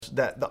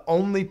that the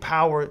only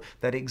power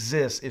that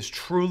exists is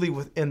truly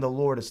within the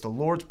Lord. It's the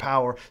Lord's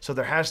power. So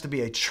there has to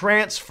be a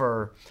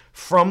transfer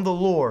from the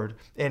Lord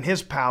and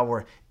his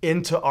power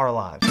into our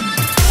lives.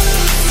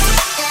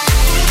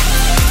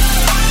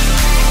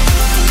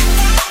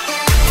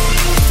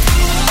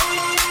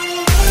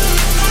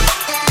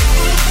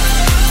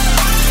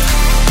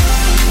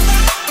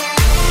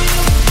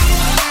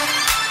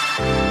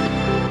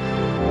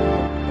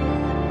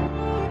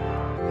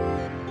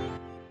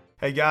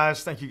 Hey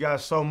guys, thank you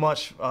guys so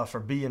much for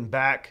being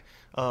back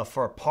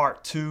for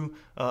part 2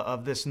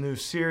 of this new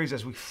series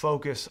as we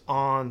focus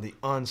on the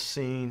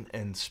unseen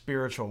and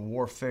spiritual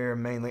warfare,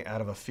 mainly out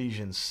of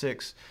Ephesians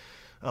 6.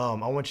 I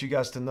want you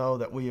guys to know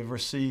that we have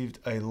received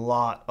a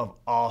lot of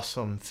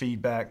awesome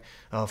feedback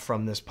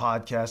from this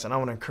podcast, and I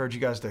want to encourage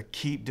you guys to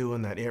keep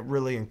doing that. It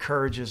really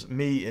encourages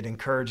me, it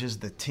encourages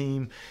the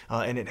team,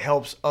 and it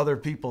helps other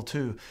people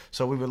too.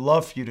 So we would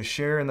love for you to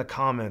share in the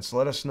comments.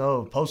 Let us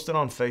know. Post it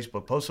on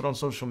Facebook, post it on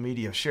social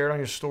media, share it on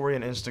your story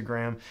and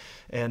Instagram.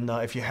 And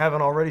if you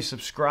haven't already,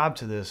 subscribe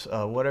to this,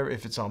 whatever,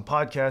 if it's on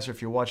podcast or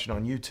if you're watching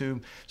on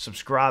YouTube,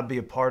 subscribe, be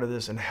a part of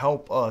this, and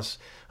help us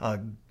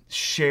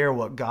share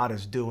what God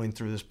is doing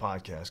through this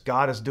podcast.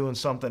 God is doing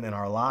something in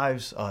our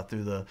lives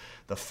through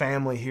the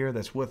family here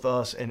that's with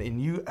us.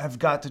 And you have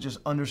got to just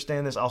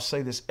understand this. I'll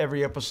say this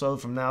every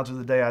episode from now to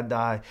the day I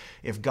die.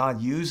 If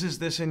God uses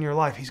this in your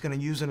life, he's going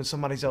to use it in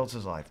somebody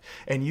else's life.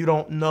 And you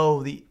don't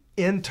know the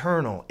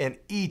internal and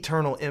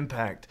eternal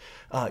impact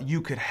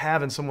you could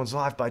have in someone's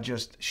life by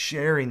just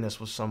sharing this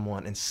with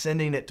someone and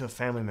sending it to a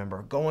family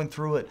member, going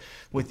through it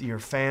with your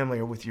family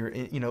or with your,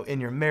 in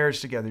your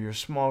marriage together, your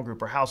small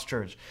group or house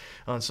church.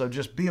 So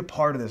just be a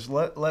part of this.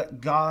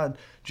 Let God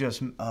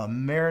just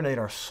marinate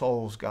our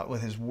souls, God,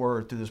 with his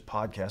word through this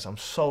podcast. I'm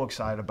so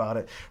excited about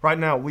it. Right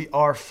now, we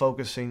are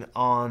focusing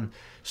on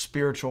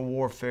spiritual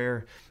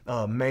warfare,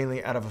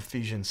 mainly out of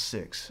Ephesians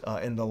 6.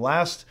 In the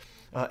last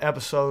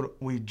episode,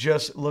 we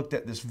just looked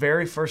at this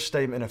very first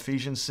statement,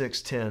 Ephesians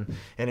 6:10,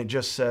 and it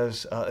just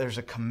says, there's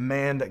a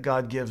command that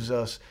God gives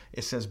us.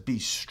 It says, be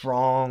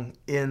strong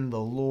in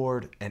the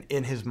Lord and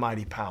in his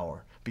mighty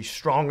power. Be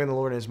strong in the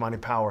Lord and his mighty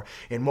power.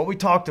 And what we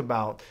talked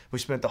about, we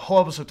spent the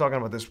whole episode talking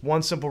about this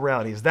one simple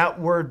reality, is that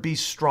word be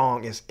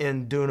strong is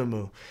in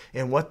dunamu.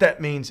 And what that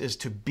means is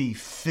to be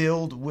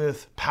filled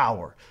with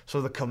power.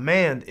 So the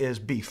command is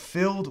be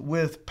filled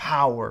with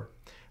power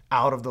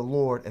out of the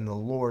Lord and the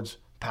Lord's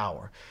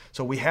power.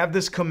 So we have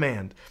this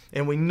command,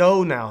 and we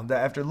know now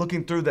that after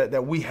looking through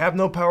that we have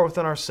no power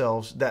within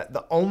ourselves, that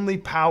the only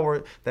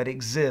power that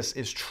exists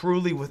is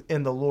truly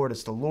within the Lord.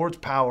 It's the Lord's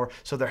power.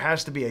 So there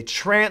has to be a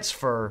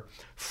transfer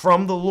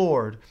from the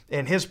Lord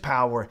and his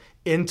power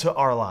into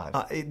our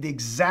lives.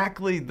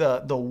 Exactly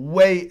the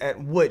way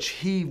at which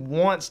he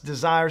wants,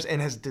 desires,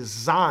 and has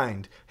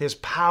designed his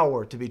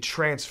power to be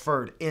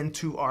transferred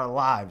into our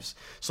lives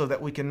so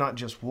that we can not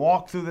just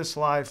walk through this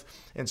life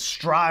and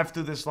strive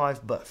through this life,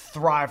 but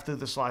thrive through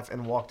this life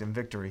and walk in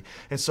victory.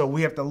 And so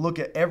we have to look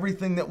at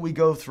everything that we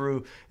go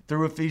through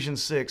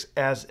Ephesians 6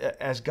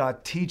 as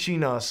God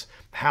teaching us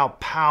how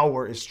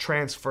power is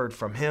transferred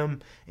from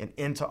him and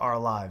into our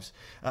lives.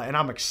 And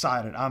I'm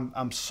excited.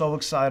 I'm so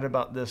excited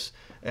about this.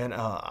 And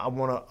I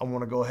want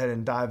to go ahead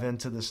and dive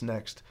into this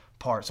next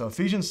part. So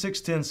Ephesians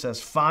 6:10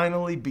 says,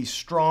 finally be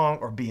strong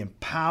or be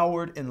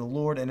empowered in the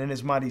Lord and in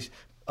his mighty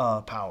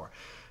power.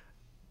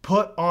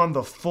 Put on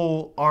the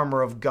full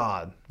armor of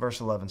God.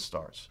 Verse 11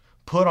 starts.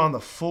 Put on the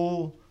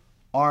full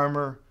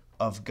armor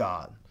of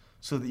God,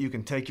 so that you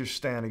can take your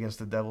stand against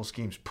the devil's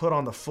schemes. Put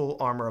on the full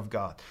armor of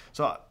God.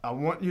 So I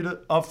want you to,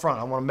 up front,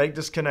 I want to make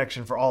this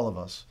connection for all of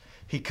us.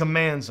 He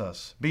commands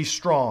us, be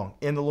strong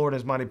in the Lord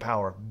and his mighty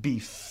power. Be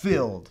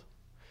filled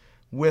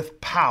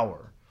with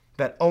power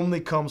that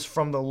only comes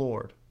from the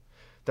Lord.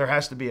 There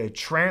has to be a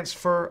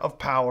transfer of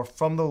power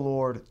from the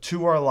Lord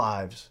to our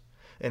lives.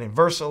 And in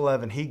verse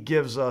 11, he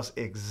gives us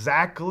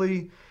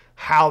exactly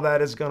how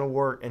that is going to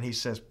work. And he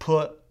says,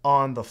 put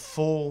on the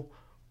full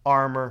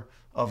armor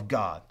of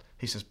God.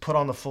 He says, put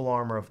on the full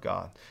armor of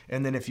God.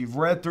 And then if you've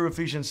read through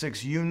Ephesians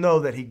 6, you know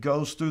that he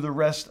goes through the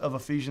rest of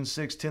Ephesians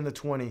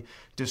 6:10-20,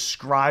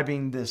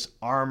 describing this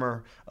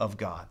armor of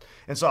God.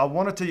 And so I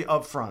want to tell you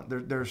up front,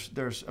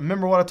 there's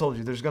remember what I told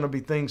you, there's going to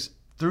be things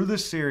through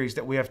this series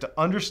that we have to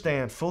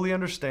understand, fully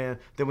understand,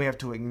 that we have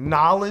to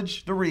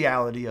acknowledge the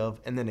reality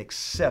of, and then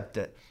accept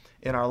it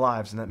in our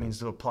lives. And that means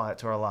to apply it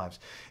to our lives.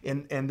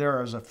 And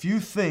there is a few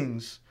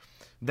things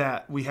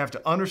that we have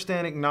to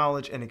understand,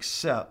 acknowledge, and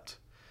accept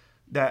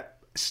that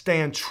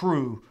stand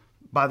true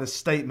by the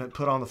statement,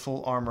 put on the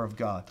full armor of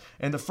God.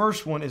 And the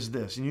first one is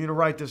this, and you need to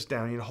write this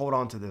down, you need to hold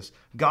on to this.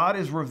 God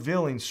is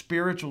revealing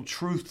spiritual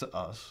truth to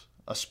us,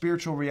 a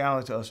spiritual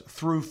reality to us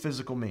through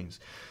physical means.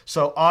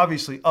 So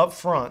obviously up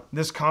front,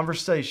 this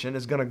conversation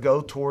is going to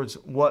go towards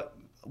what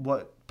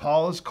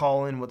Paul is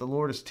calling, what the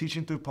Lord is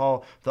teaching through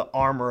Paul, the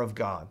armor of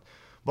God.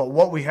 But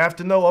what we have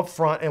to know up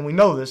front, and we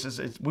know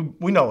this,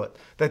 we know it,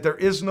 that there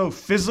is no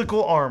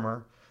physical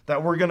armor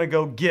that we're going to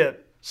go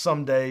get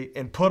someday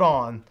and put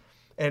on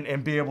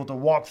and be able to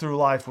walk through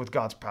life with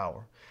God's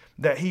power.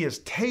 that he is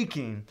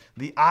taking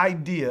the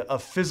idea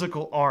of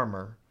physical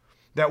armor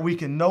that we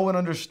can know and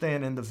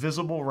understand in the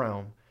visible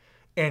realm,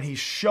 and he's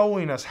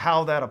showing us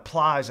how that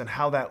applies and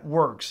how that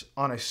works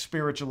on a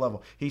spiritual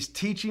level. He's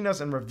teaching us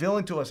and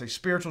revealing to us a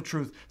spiritual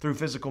truth through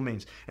physical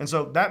means. And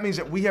so that means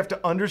that we have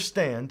to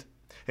understand,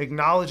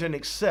 acknowledge, and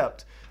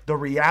accept the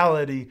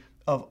reality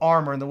of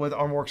armor and the way that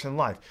armor works in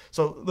life.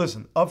 So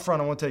listen, up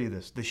front, I want to tell you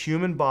this. The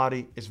human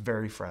body is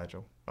very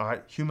fragile. All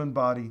right? Human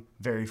body,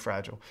 very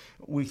fragile.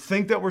 We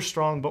think that we're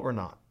strong, but we're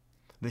not.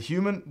 The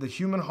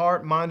human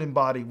heart, mind, and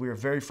body, we are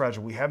very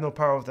fragile. We have no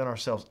power within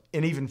ourselves,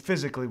 and even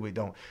physically we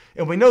don't.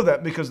 And we know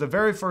that because the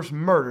very first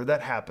murder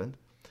that happened,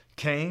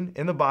 Cain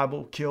in the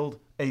Bible killed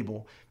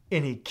Abel,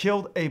 and he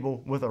killed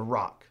Abel with a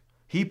rock.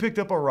 He picked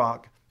up a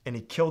rock and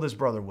he killed his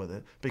brother with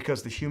it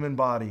because the human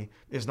body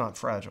is not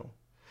fragile.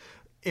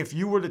 If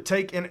you were to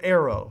take an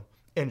arrow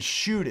and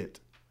shoot it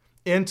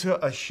into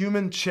a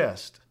human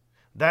chest,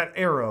 that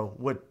arrow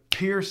would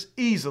pierce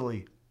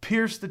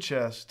the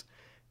chest,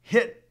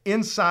 hit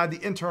inside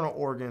the internal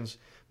organs,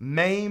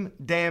 maim,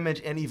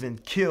 damage, and even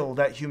kill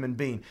that human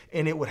being.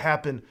 And it would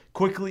happen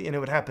quickly and it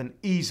would happen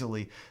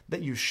easily.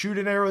 That you shoot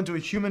an arrow into a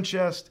human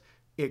chest,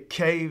 it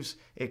caves,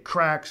 it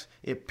cracks,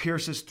 it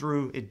pierces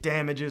through, it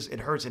damages, it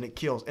hurts, and it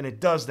kills. And it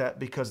does that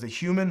because the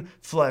human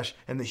flesh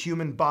and the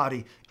human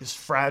body is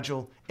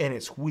fragile and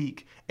it's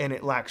weak and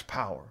it lacks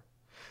power.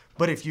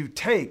 But if you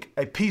take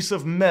a piece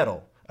of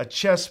metal, a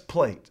chest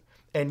plate,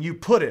 and you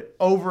put it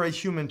over a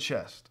human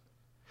chest,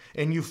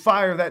 and you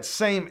fire that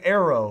same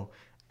arrow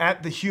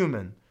at the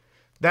human,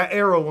 that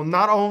arrow will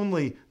not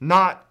only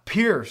not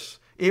pierce,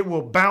 it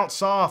will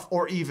bounce off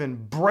or even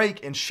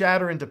break and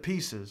shatter into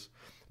pieces,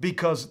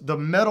 because the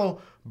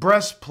metal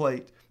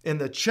breastplate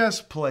and the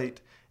chest plate,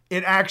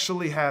 it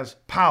actually has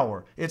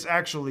power. It's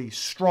actually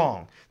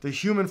strong. The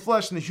human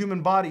flesh and the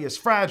human body is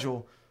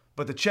fragile,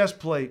 but the chest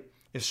plate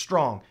is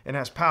strong and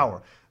has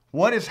power.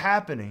 What is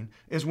happening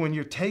is when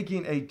you're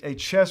taking a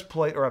chest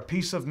plate or a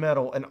piece of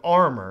metal, an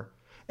armor,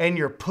 and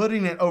you're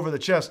putting it over the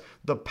chest,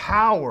 the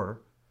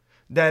power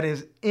that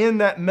is in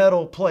that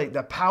metal plate,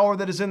 the power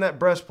that is in that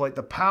breastplate,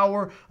 the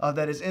power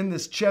that is in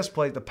this chest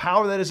plate, the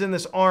power that is in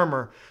this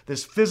armor,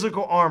 this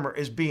physical armor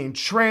is being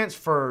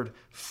transferred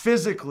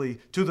physically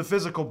to the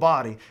physical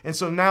body. And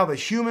so now the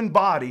human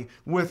body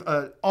with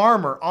an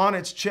armor on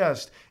its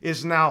chest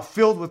is now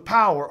filled with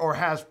power, or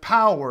has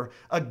power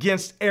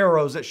against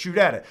arrows that shoot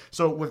at it.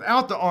 So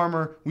without the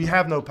armor, we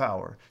have no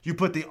power. You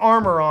put the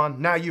armor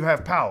on, now you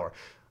have power.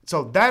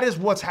 So that is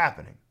what's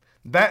happening.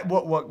 That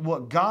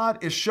what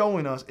God is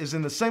showing us is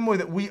in the same way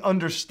that we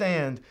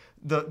understand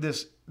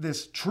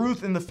this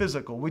truth in the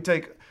physical. We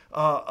take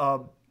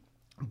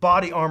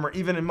body armor,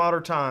 even in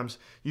modern times.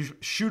 You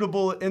shoot a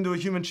bullet into a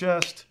human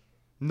chest,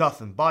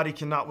 nothing. Body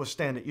cannot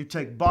withstand it. You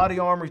take body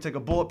armor, you take a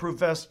bulletproof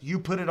vest, you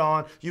put it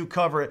on, you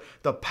cover it.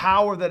 The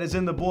power that is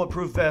in the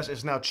bulletproof vest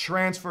is now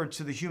transferred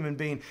to the human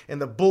being, and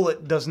the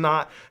bullet does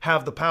not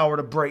have the power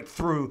to break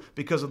through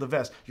because of the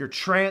vest. You're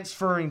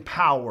transferring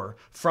power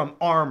from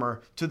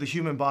armor to the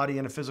human body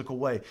in a physical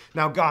way.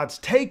 Now God's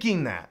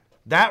taking that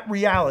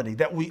reality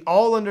that we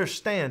all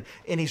understand,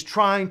 and he's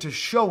trying to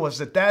show us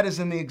that that is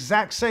in the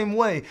exact same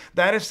way.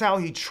 That is how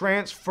he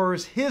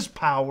transfers his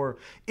power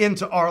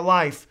into our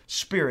life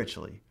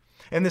spiritually.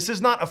 And this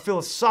is not a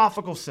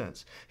philosophical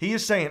sense. He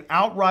is saying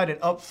outright and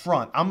up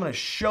front, I'm going to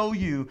show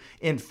you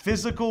in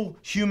physical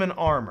human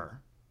armor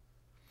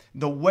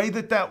the way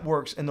that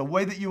works, and the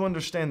way that you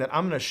understand that,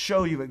 I'm going to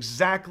show you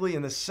exactly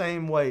in the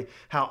same way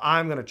how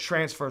I'm going to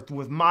transfer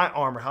with my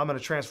armor, how I'm going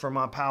to transfer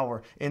my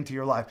power into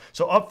your life.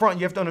 So up front,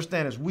 you have to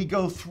understand as we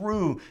go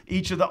through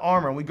each of the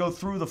armor, and we go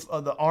through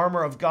the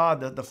armor of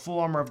God, the full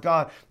armor of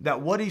God, that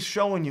what he's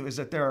showing you is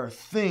that there are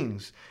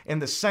things in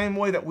the same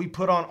way that we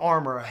put on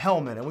armor, a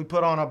helmet, and we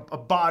put on a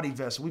body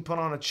vest, we put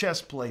on a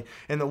chest plate,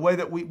 and the way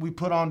that we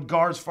put on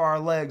guards for our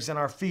legs and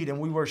our feet, and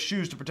we wear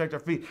shoes to protect our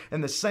feet, in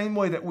the same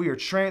way that we are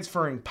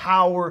transferring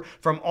power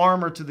from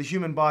armor to the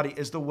human body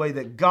is the way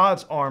that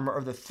God's armor,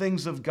 or the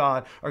things of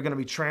God, are going to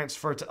be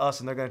transferred to us,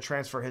 and they're going to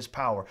transfer his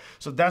power.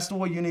 So that's the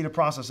way you need to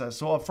process that.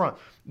 So up front,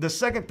 the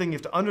second thing you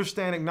have to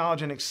understand,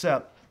 acknowledge, and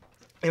accept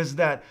is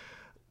that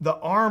the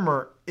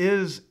armor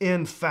is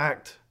in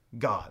fact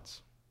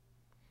God's,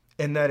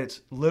 and that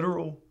it's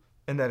literal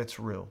and that it's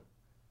real.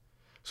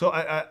 So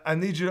I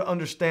need you to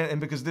understand,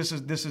 and because this is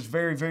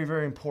very, very,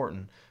 very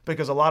important,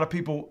 because a lot of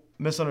people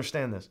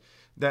misunderstand this,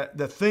 that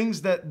the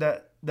things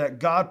that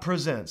God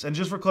presents, and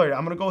just for clarity,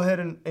 I'm going to go ahead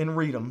and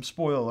read them.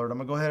 Spoiler alert, I'm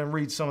going to go ahead and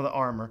read some of the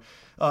armor.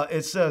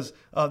 It says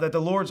that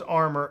the Lord's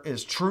armor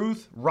is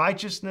truth,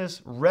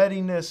 righteousness,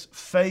 readiness,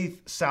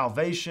 faith,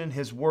 salvation,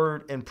 his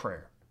word, and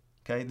prayer.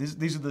 Okay,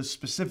 these are the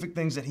specific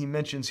things that he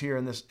mentions here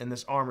in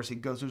this armor as he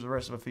goes through the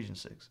rest of Ephesians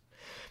 6.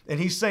 And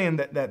he's saying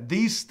that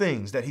these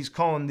things that he's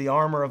calling the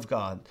armor of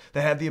God,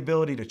 that have the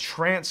ability to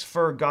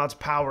transfer God's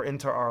power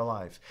into our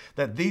life,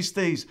 that these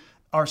things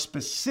are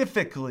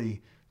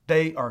specifically,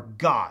 they are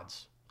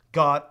God's.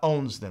 God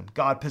owns them.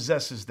 God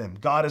possesses them.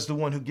 God is the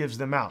one who gives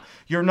them out.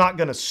 You're not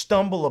going to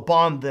stumble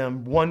upon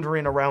them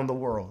wandering around the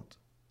world.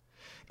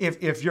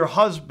 If your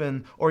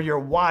husband or your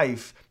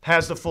wife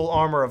has the full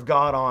armor of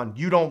God on,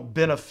 you don't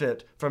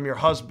benefit from your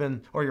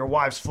husband or your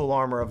wife's full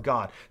armor of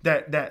God.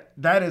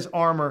 That is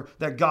armor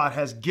that God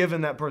has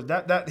given that person.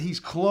 That He's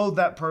clothed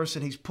that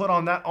person. He's put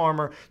on that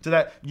armor to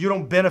that. You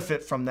don't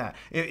benefit from that.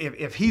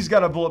 If he's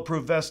got a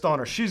bulletproof vest on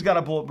or she's got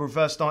a bulletproof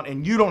vest on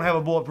and you don't have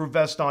a bulletproof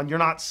vest on, you're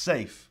not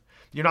safe.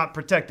 You're not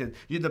protected.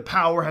 The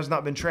power has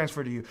not been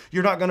transferred to you.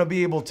 You're not going to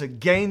be able to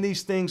gain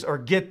these things or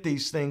get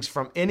these things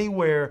from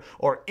anywhere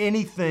or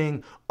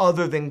anything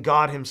other than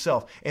God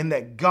Himself. And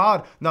that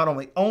God not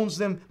only owns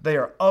them, they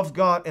are of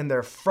God and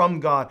they're from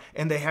God,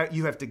 and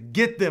you have to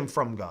get them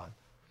from God.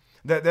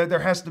 That there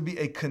has to be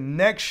a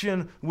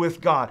connection with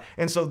God.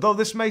 And so though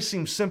this may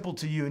seem simple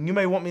to you, and you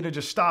may want me to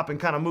just stop and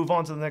kind of move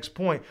on to the next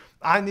point,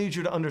 I need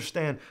you to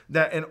understand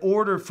that in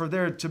order for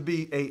there to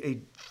be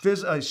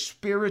a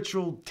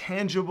spiritual,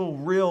 tangible,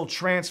 real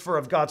transfer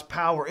of God's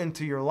power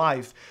into your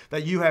life,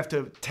 that you have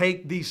to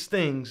take these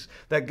things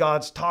that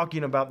God's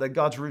talking about, that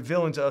God's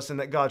revealing to us, and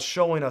that God's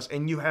showing us,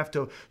 and you have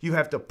to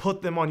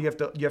put them on. You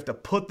have to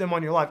put them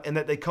on your life, and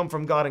that they come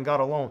from God and God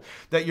alone.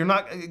 That you're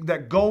not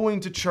that going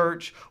to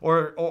church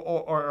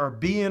or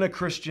being a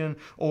Christian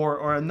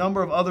or a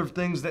number of other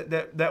things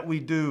that we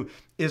do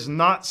is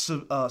not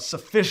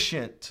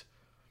sufficient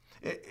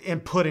in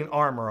putting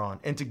armor on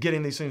and to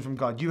getting these things from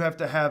God. You have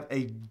to have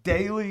a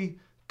daily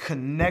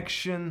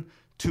connection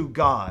to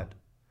God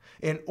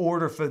in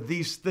order for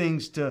these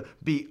things to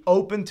be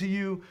open to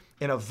you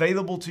and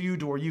available to you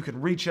to where you can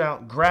reach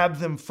out, grab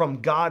them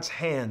from God's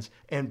hands,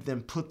 and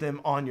then put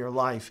them on your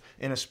life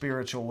in a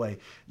spiritual way.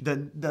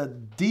 The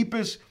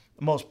deepest,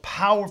 most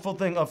powerful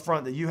thing up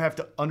front that you have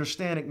to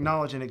understand,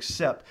 acknowledge, and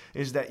accept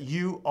is that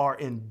you are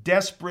in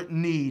desperate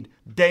need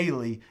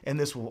daily, and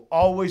this will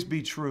always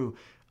be true,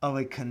 of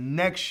a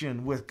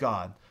connection with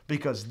God,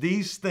 because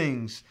these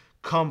things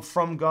come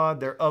from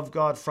God, they're of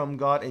God, from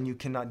God, and you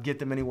cannot get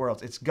them anywhere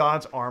else. It's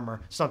God's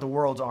armor. It's not the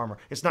world's armor.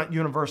 It's not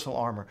universal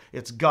armor.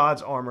 It's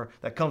God's armor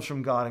that comes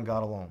from God and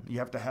God alone. You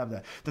have to have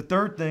that. The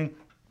third thing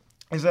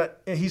is that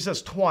he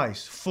says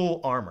twice,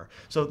 full armor.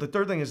 So the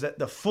third thing is that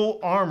the full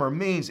armor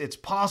means it's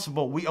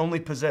possible we only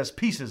possess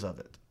pieces of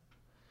it.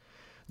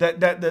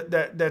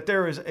 That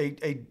there is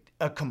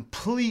a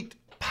complete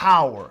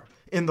power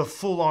in the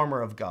full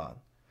armor of God.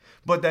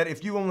 But that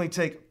if you only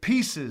take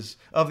pieces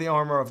of the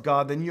armor of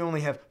God, then you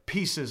only have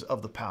pieces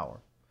of the power.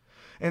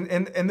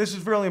 And this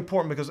is really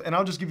important because, and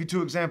I'll just give you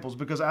two examples,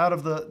 because out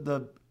of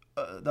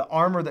the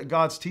armor that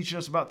God's teaching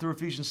us about through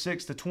Ephesians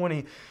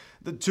 6-20,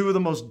 the two of the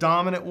most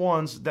dominant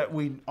ones that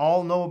we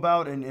all know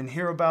about and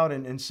hear about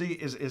and see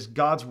is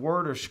God's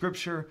word or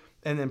scripture,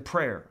 and then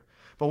prayer.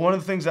 But one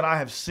of the things that I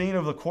have seen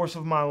over the course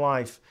of my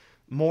life,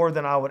 more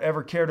than I would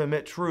ever care to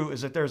admit true,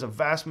 is that there's a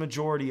vast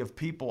majority of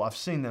people, I've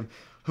seen them,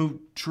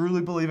 who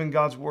truly believe in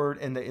God's word,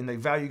 and they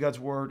value God's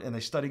word, and they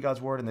study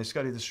God's word, and they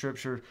study the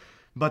scripture,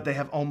 but they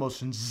have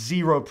almost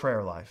zero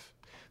prayer life.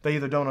 They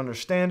either don't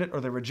understand it, or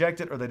they reject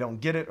it, or they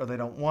don't get it, or they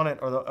don't want it,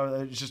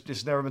 or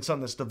it's never been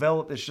something that's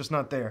developed. It's just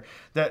not there.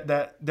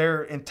 That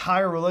their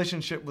entire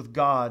relationship with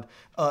God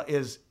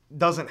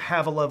doesn't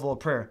have a level of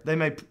prayer. They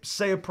may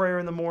say a prayer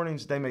in the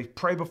mornings. They may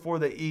pray before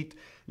they eat.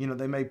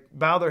 They may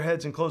bow their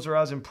heads and close their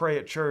eyes and pray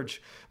at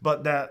church,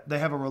 but that they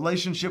have a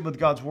relationship with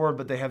God's word,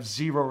 but they have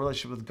zero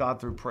relationship with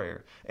God through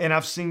prayer. And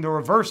I've seen the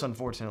reverse,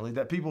 unfortunately,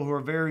 that people who are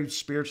very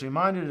spiritually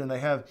minded and they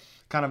have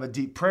kind of a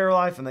deep prayer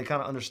life and they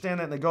kind of understand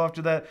that and they go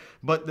after that,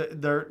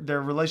 but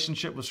their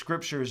relationship with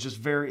scripture is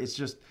it's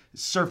just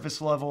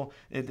surface level.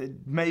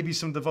 It may be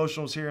some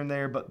devotionals here and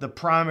there, but the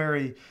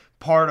primary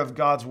part of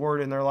God's word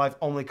in their life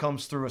only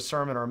comes through a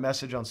sermon or a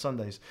message on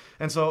Sundays.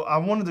 And so I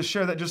wanted to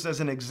share that just as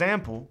an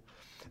example,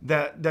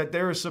 that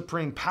there is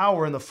supreme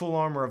power in the full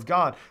armor of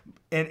God.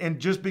 And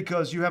just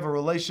because you have a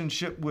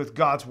relationship with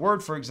God's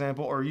word, for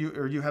example, or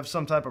you have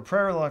some type of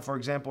prayer life, for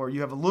example, or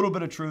you have a little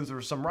bit of truth or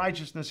some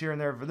righteousness here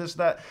and there for this,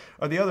 that,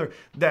 or the other,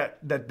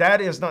 that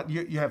is not,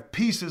 you have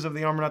pieces of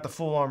the armor, not the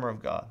full armor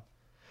of God.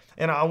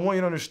 And I want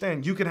you to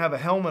understand, you can have a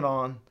helmet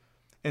on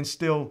and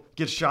still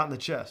get shot in the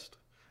chest.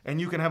 And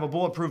you can have a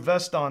bulletproof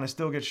vest on and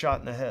still get shot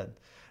in the head.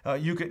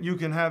 You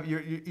can have,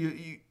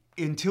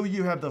 until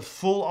you have the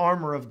full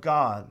armor of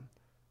God,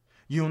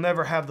 you'll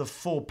never have the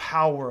full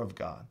power of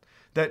God.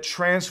 That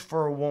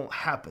transfer won't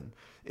happen.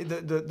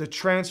 The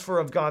transfer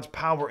of God's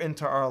power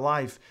into our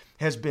life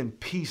has been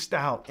pieced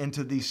out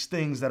into these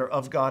things that are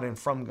of God and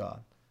from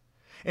God.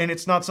 And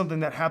it's not something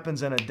that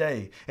happens in a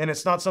day. And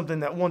it's not something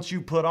that once you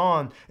put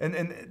on,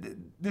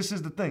 and this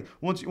is the thing,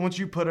 once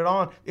you put it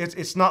on,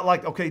 it's not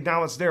like, okay,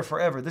 now it's there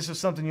forever. This is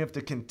something you have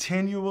to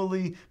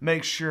continually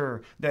make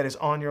sure that is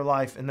on your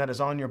life and that is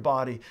on your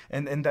body,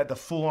 and that the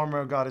full armor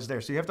of God is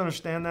there. So you have to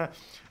understand that.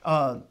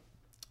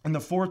 And the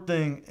fourth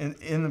thing,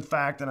 in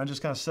fact, and I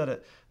just kind of said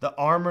it, the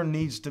armor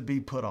needs to be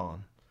put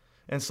on.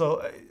 And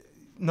so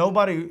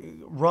nobody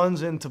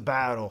runs into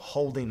battle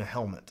holding a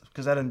helmet,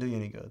 because that doesn't do you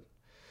any good.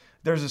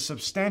 There's a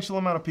substantial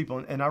amount of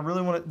people, and I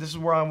really want to, this is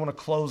where I want to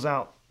close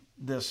out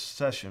this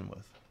session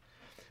with.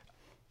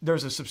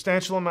 There's a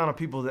substantial amount of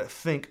people that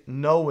think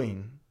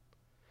knowing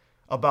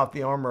about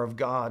the armor of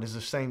God is the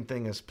same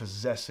thing as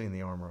possessing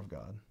the armor of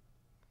God.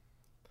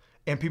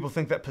 And people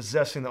think that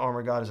possessing the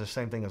armor of God is the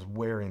same thing as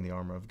wearing the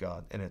armor of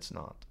God, and it's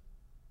not.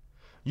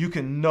 You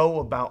can know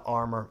about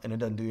armor and it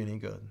doesn't do any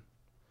good.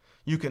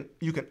 You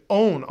can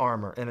own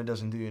armor and it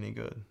doesn't do any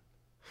good.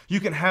 You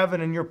can have it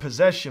in your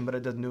possession, but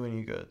it doesn't do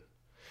any good.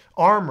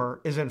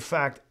 Armor is in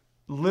fact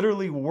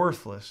literally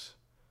worthless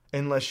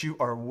unless you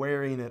are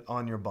wearing it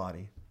on your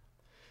body.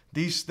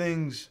 These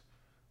things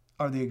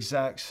are the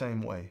exact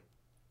same way.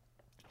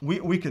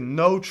 We can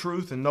know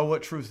truth and know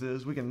what truth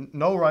is. We can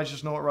know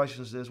righteousness, know what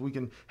righteousness is. We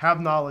can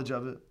have knowledge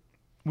of it.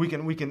 We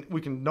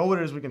can know what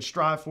it is. We can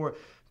strive for it.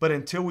 But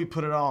until we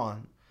put it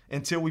on,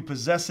 until we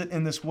possess it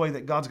in this way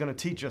that God's going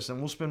to teach us, and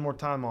we'll spend more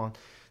time on,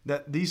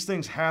 that these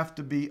things have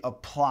to be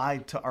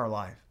applied to our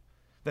life.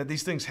 That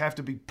these things have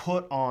to be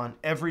put on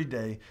every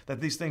day,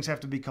 that these things have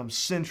to become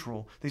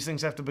central. These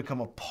things have to become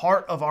a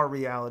part of our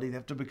reality. They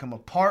have to become a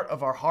part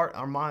of our heart,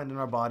 our mind, and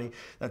our body.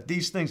 That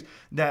these things,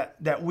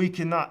 that we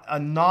cannot, a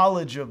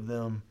knowledge of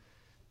them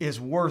is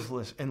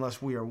worthless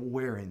unless we are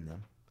wearing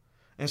them.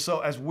 And so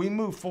as we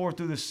move forward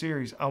through this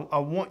series, I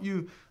want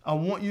you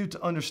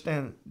to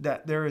understand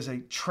that there is a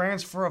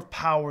transfer of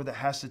power that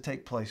has to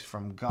take place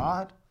from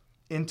God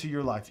into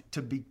your life.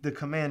 The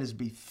command is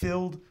be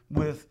filled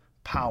with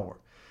power.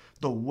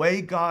 The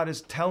way God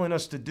is telling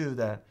us to do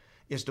that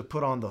is to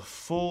put on the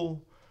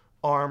full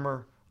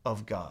armor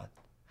of God.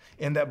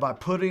 And that by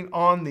putting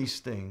on these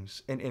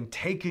things and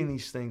taking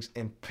these things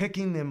and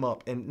picking them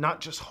up and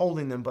not just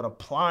holding them, but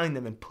applying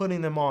them and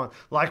putting them on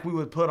like we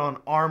would put on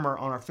armor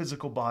on our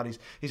physical bodies,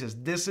 he says,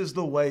 this is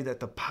the way that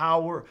the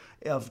power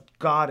of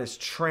God is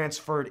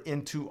transferred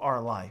into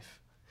our life.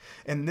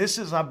 And this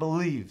is, I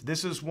believe,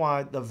 this is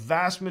why the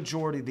vast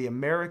majority of the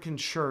American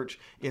church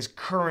is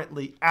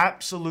currently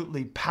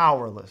absolutely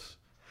powerless,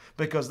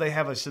 because they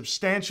have a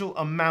substantial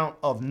amount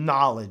of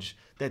knowledge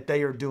that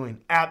they are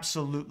doing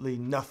absolutely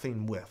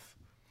nothing with.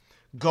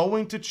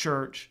 Going to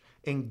church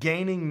and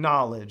gaining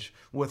knowledge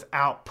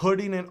without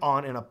putting it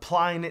on and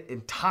applying it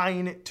and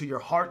tying it to your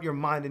heart, your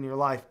mind, and your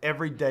life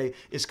every day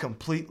is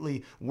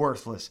completely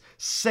worthless.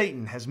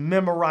 Satan has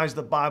memorized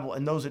the Bible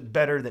and knows it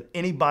better than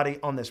anybody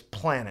on this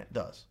planet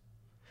does.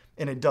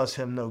 And it does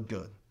him no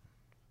good.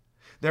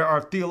 There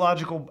are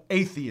theological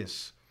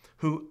atheists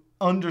who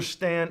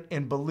understand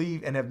and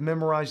believe and have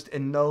memorized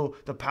and know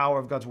the power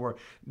of God's word.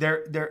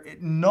 They're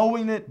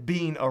knowing it,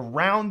 being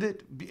around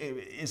it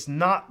is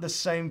not the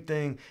same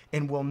thing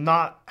and will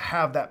not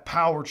have that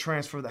power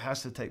transfer that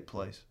has to take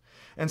place.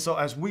 And so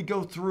as we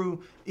go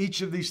through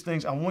each of these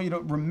things, I want you to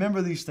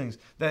remember these things,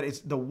 that it's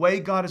the way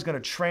God is going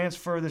to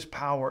transfer this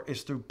power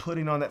is through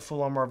putting on that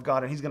full armor of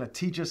God. And he's going to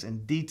teach us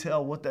in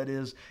detail what that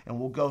is. And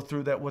we'll go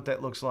through that, what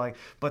that looks like.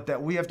 But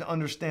that we have to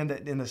understand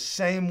that in the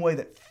same way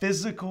that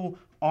physical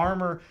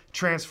armor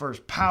transfers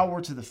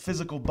power to the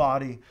physical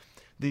body,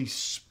 the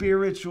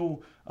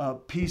spiritual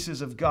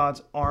pieces of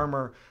God's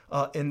armor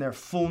in their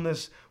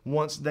fullness,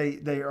 once they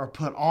are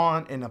put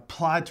on and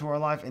applied to our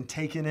life and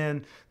taken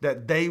in,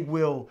 that they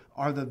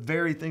are the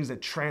very things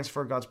that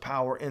transfer God's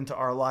power into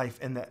our life.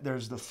 And that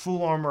there's the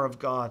full armor of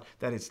God,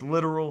 that it's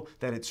literal,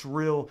 that it's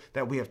real,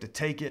 that we have to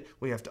take it,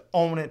 we have to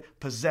own it,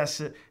 possess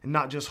it, and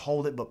not just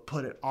hold it, but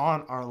put it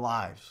on our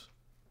lives.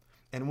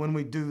 And when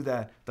we do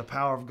that, the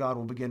power of God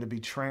will begin to be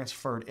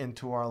transferred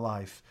into our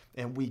life.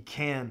 And we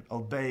can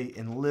obey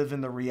and live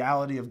in the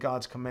reality of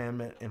God's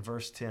commandment in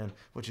verse 10,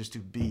 which is to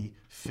be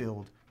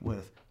filled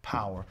with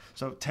power.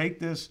 So take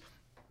this.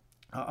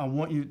 I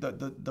want you,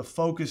 the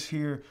focus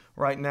here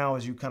right now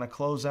as you kind of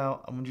close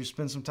out, I want you to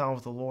spend some time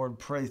with the Lord,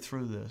 pray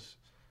through this.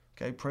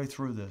 Okay, pray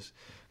through this.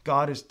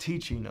 God is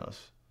teaching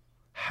us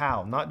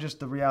how, not just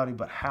the reality,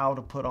 but how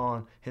to put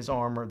on his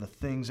armor, the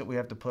things that we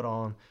have to put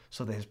on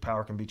so that his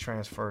power can be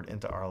transferred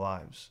into our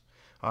lives.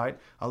 All right.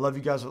 I love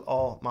you guys with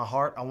all my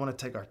heart. I want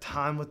to take our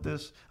time with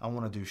this. I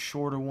want to do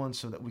shorter ones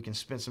so that we can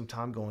spend some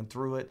time going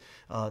through it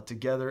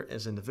together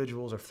as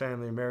individuals or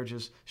family or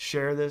marriages.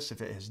 Share this.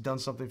 If it has done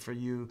something for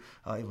you,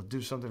 it will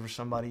do something for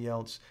somebody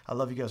else. I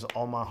love you guys with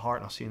all my heart,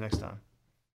 and I'll see you next time.